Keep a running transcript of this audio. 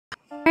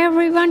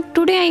everyone,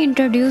 today I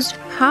introduced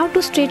how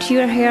to straighten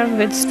your hair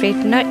with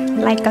straightener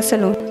like a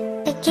salon.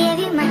 I gave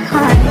you my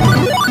heart.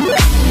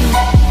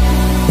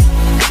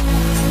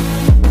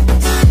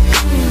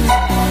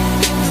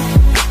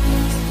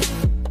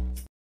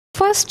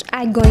 First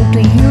I going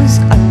to use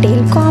a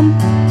tail comb.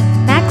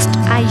 Next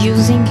I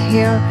using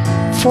here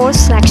 4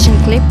 selection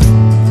clips.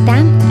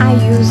 Then I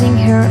using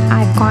here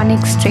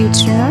iconic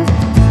straightener.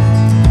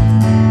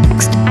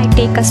 Next I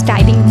take a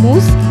styling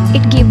mousse.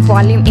 It give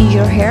volume in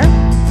your hair.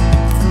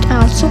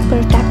 Also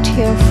protect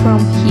hair from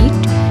heat.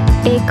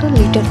 Take a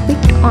little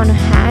bit on a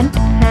hand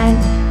and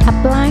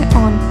apply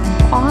on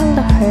all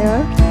the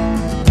hair.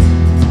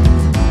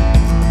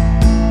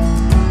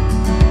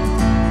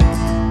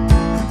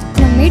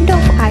 In the mid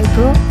of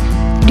eyebrow,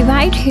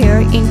 divide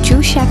hair in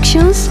 2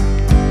 sections.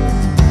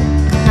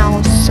 Now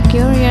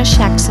secure your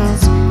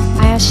sections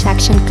by a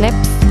section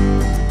clips.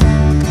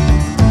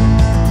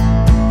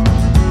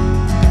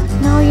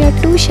 Now your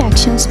 2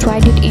 sections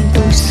divided into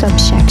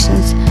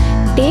subsections.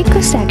 Take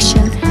a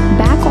section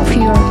back of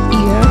your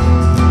ear.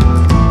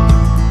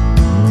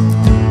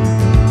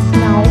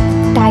 Now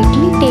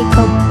tightly take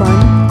a bun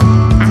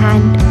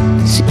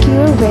and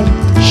secure with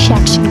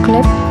section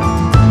clip.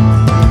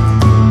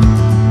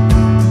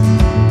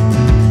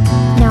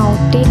 Now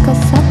take a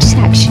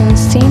subsection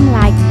same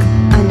like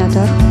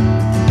another.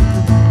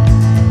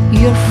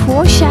 Your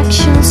 4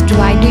 sections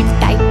divided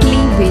tightly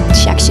with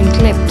section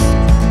clips.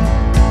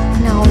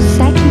 Now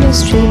set your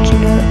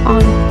straightener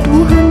on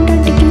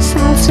 200 degrees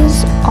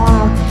Celsius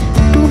or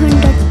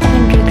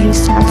 210 degrees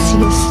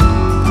Celsius.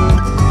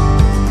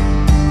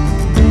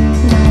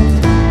 Now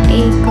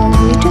take a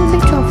little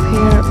bit of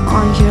hair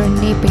on your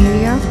nape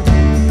area.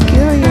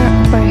 Cure your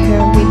upper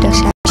hair with the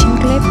section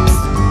clips.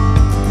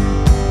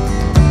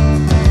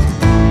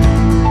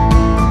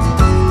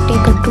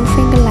 Take a 2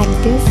 finger like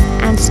this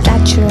and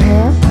stretch your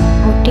hair.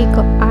 Now take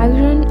a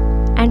iron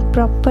and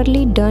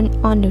properly done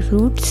on the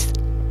roots.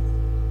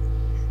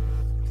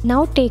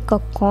 Now take a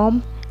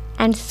comb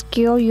and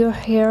secure your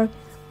hair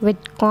with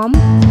comb.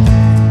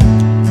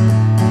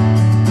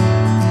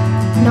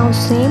 Now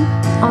same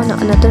on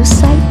another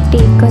side,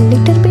 take a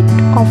little bit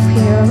of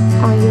hair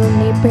on your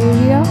nape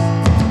area.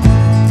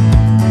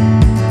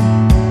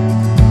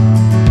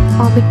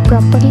 Comb it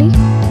properly.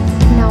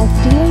 Now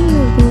clear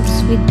your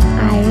roots with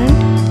iron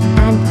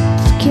and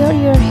secure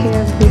your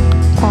hair with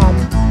comb.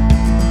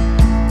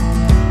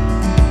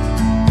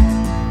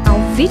 Now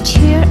which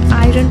hair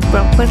iron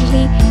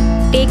properly,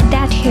 take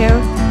that hair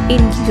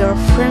in your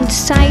front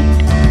side,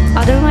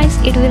 otherwise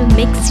it will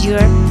mix your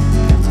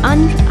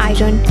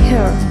unironed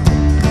hair.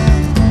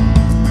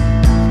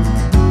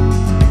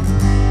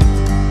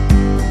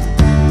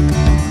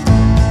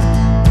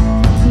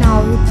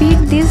 Now repeat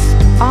this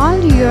all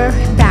your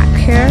back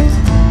hairs.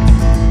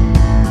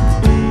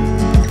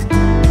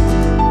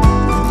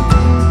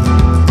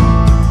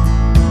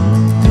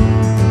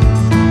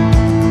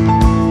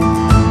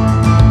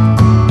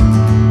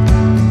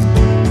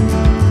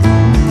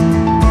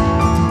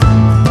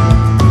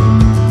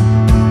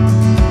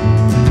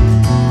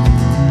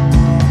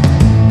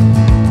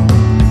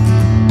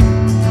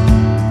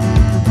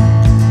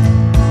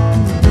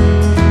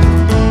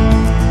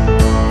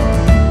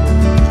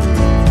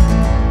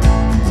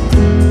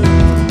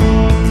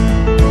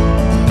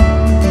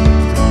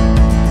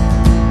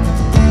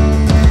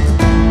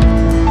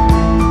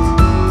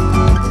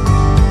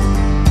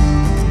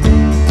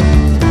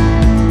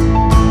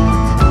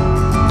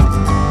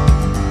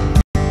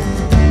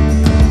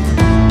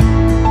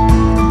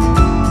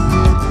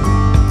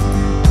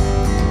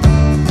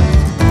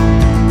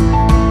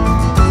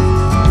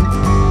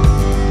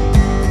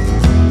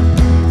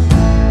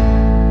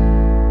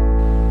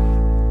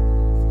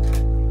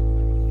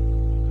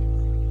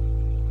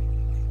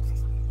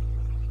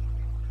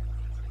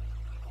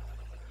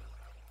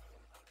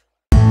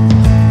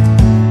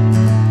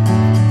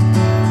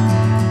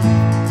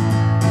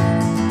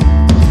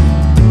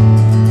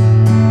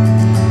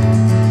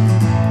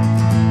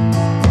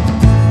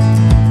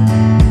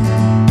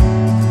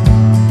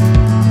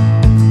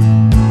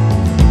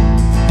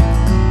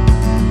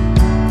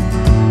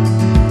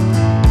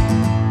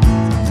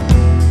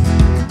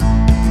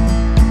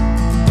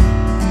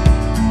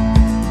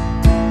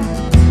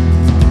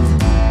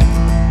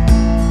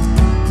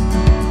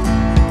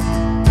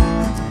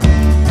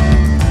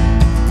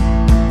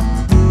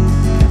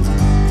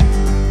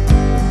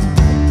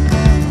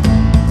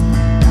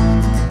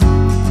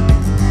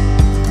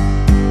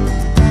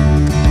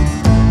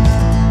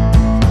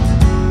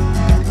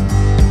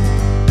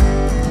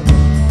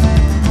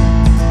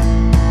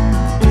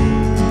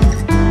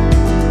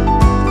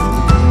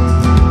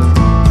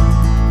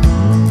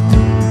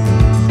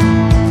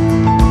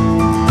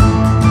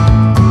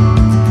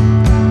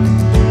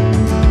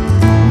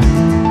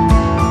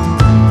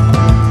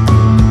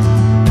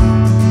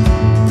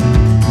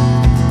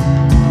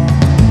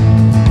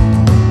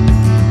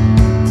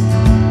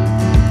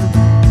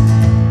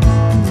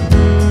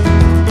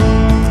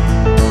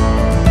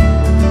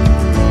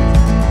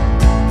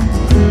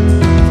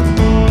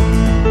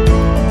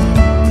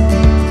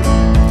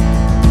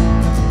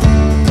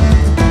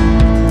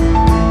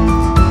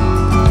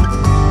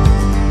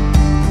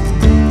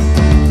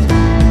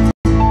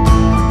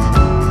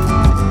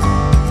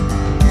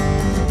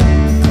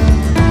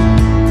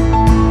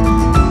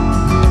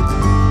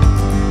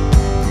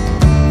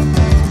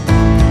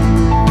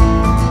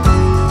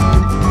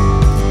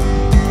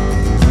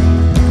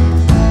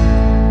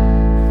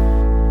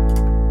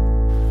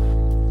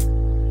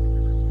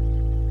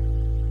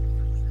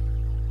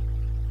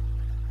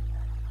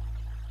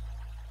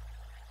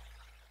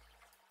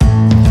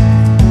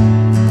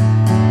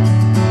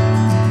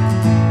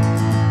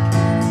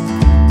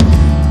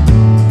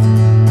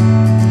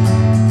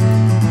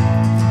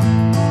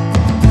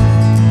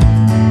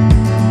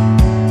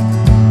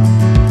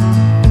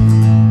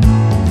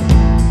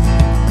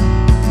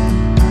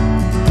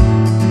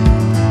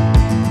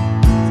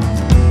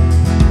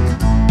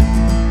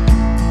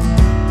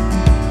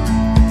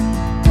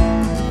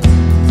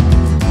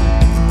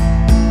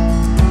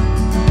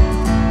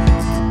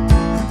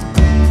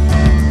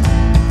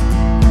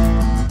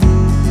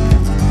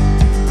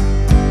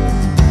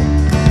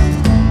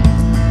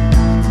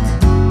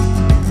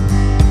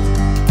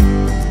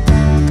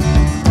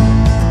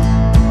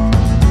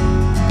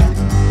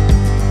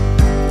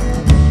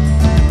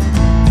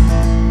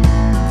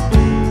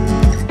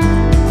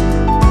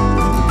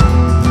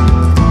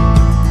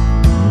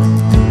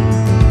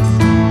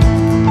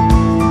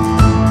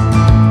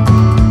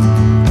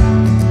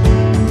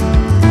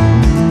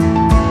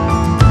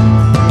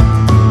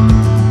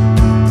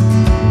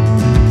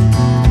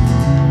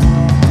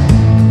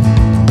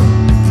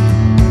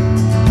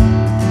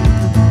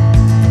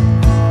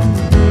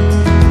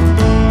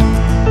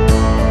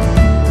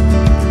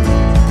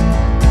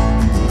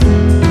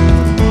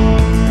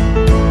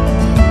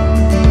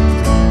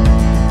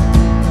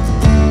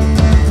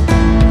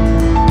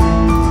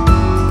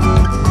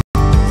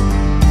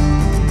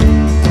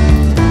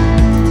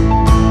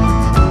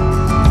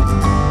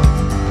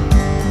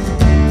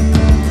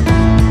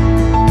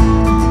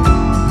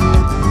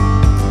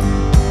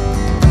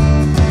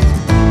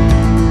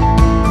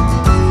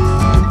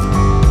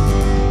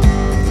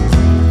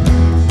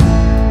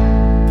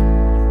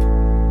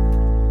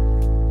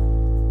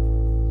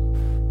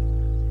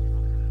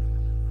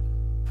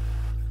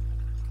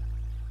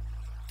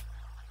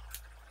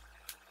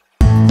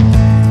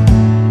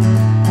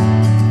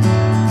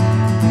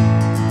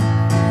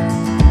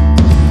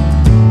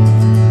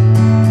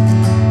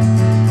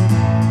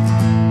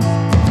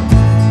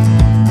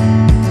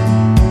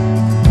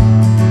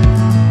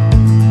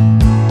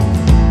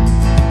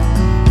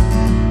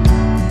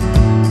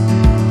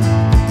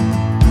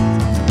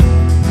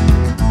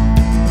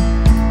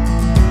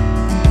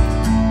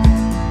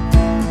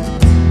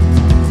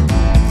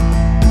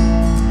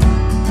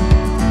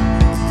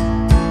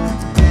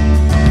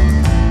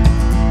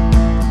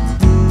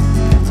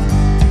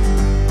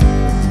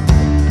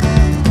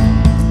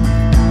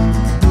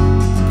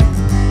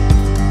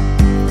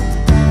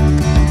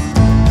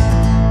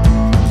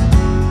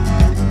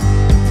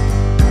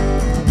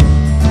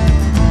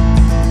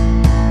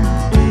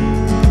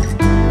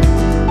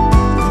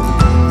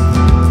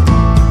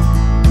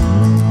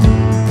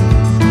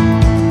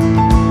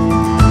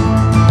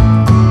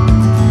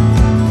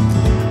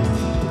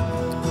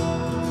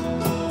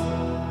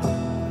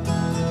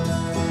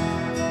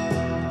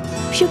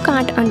 If you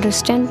can't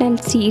understand and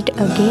see it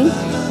again,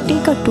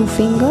 take a 2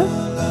 finger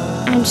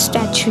and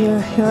stretch your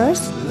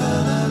hairs.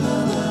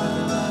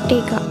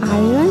 Take an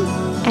iron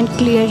and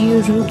clear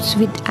your roots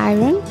with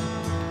iron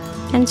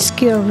and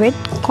skewer with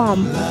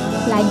comb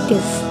like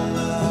this.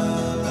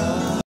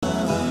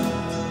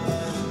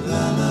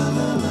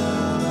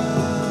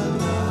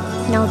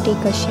 Now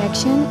take a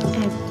section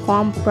and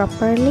comb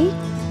properly.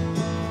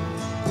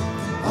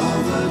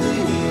 Over the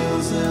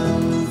hills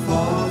and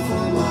far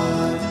from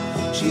mine,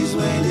 she's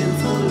waiting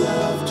for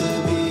love to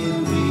be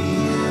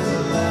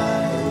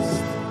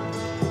realized.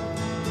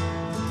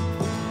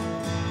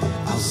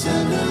 I'll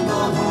send her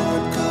my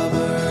heart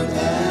covered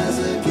as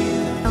a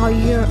gift. Now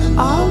your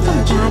all the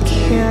back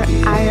hair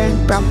iron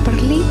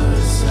properly.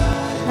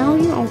 Now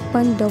you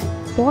open the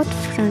both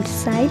front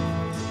side.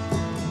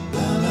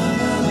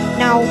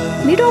 Now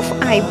mid of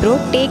eyebrow,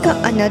 take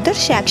another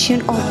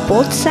section of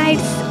both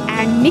sides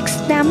and mix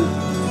them.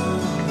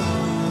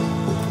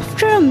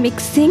 After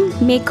mixing,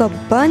 make a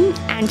bun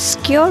and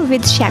skewer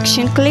with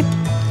section clip.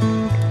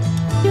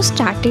 You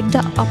started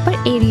the upper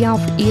area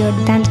of ear,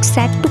 then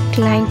set to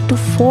climb to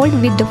fold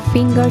with the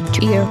finger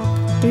to ear.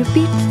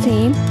 Repeat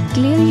same,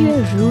 clear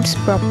your roots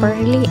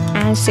properly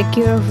and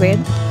secure with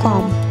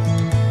comb.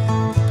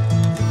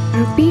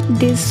 Repeat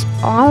this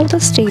all the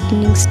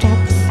straightening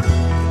steps.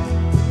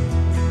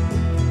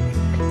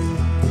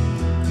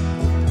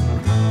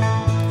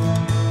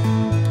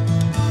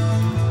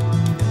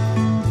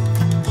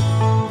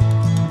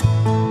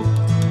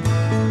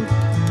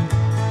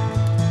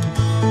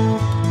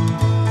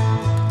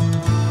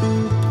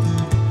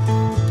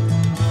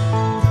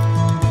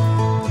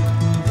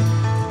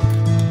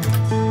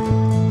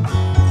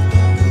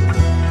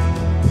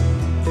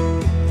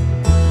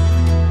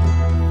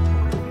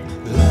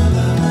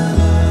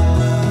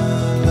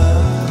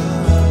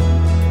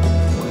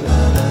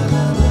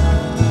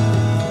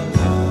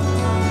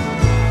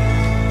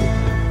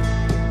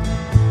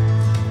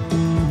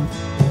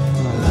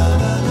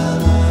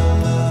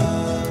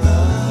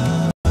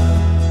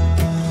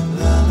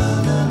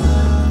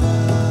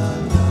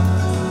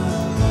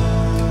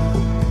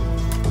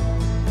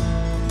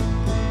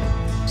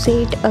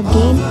 Say it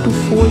again to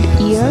fold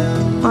ear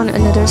on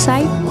another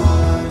side.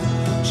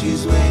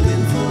 She's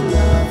waiting for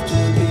love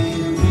to be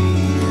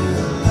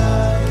realized.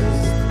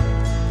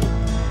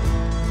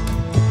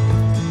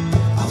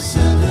 I'll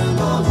send her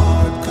my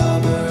heart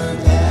covered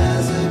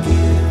as a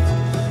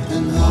gift,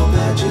 and hope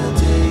that you'll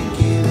take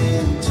it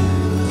into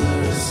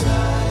her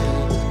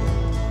side.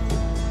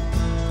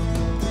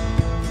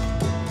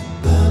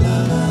 La la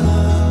la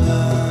la la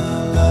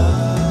la.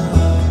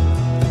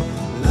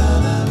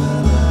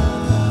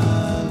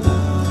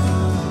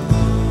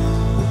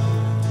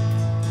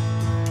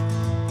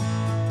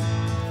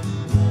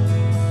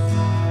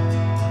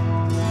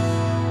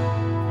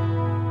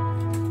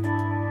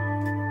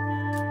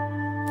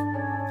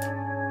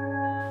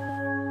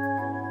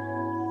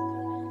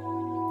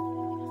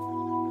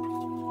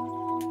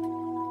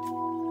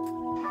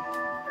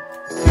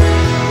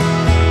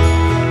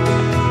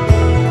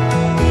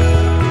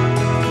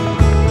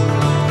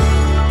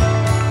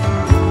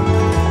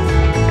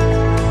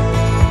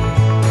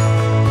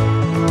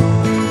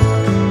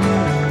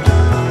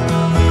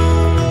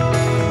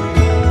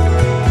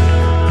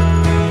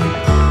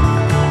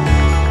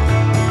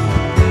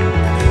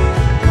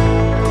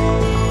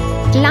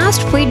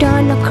 Last we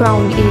done a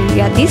crown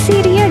area. This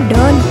area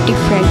done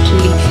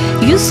differently.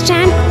 You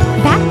stand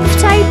back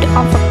side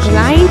of a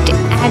client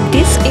and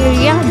this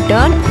area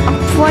done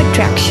upward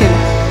traction.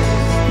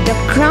 The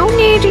crown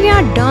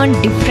area done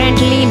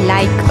differently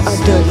like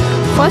other.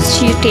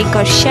 First you take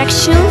a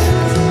section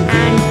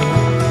and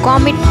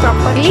comb it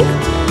properly.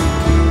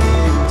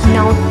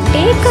 Now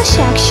take a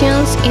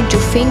sections into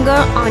finger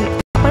on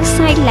upper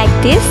side like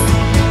this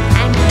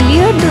and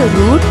clear the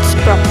roots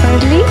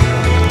properly.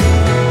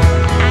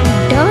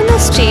 Turn a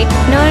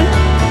straightener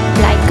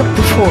like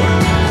before.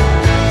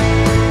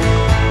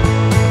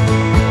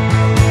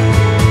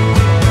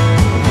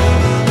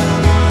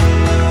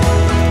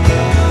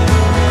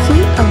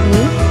 See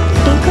again,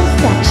 take a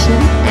section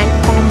and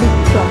comb it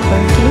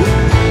properly.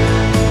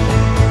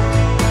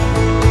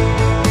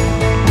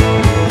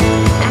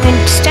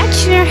 And stretch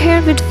your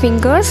hair with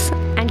fingers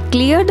and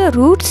clear the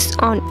roots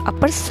on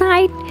upper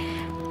side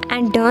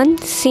and done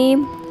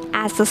same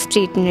as the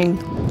straightening.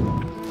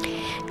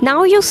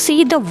 Now you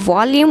see the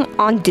volume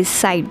on this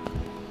side.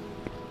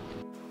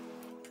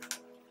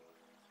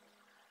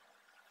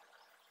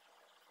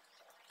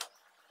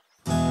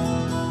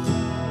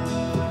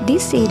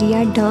 This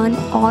area done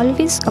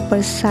always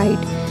upper side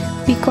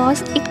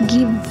because it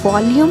give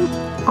volume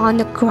on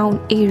the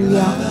crown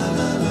area.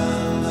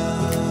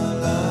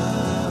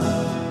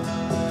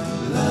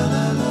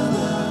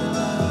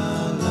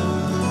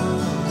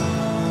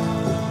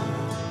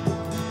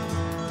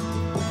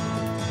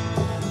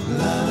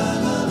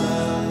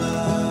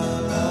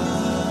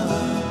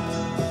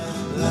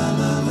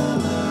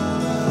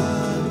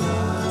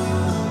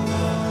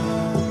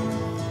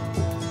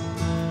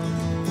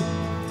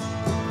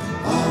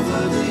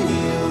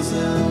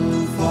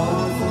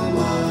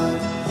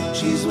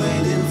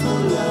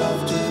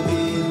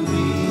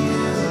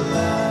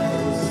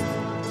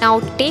 Now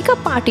take a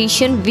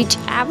partition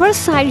whichever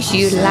size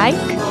you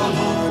like.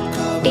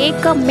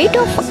 Take a mid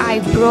of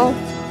eyebrow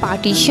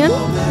partition.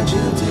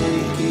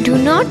 Do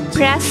not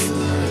press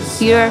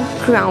your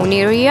crown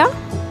area.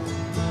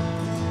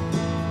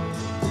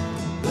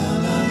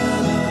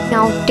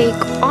 Now take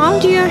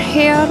all your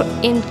hair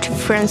into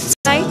front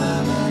side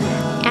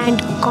and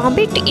comb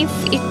it if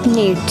it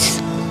needs.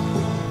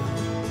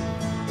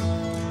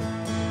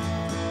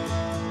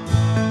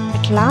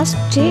 At last,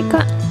 take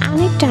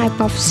any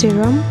type of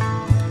serum.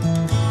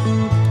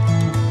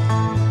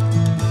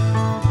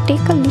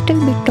 Take a little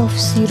bit of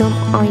serum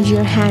on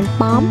your hand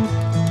palm.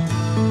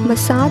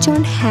 Massage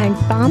on hand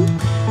palm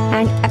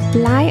and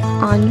apply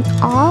on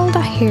all the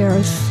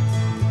hairs.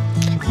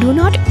 Do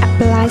not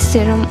apply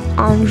serum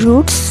on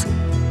roots.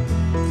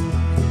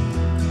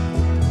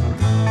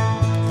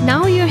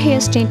 Now your hair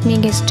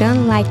straightening is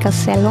done like a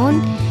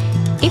salon.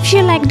 If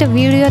you like the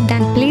video,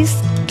 then please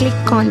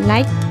click on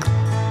like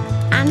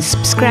and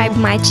subscribe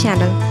my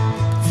channel.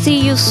 See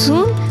you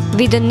soon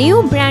with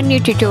a brand new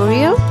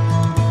tutorial.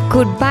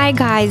 Goodbye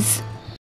guys.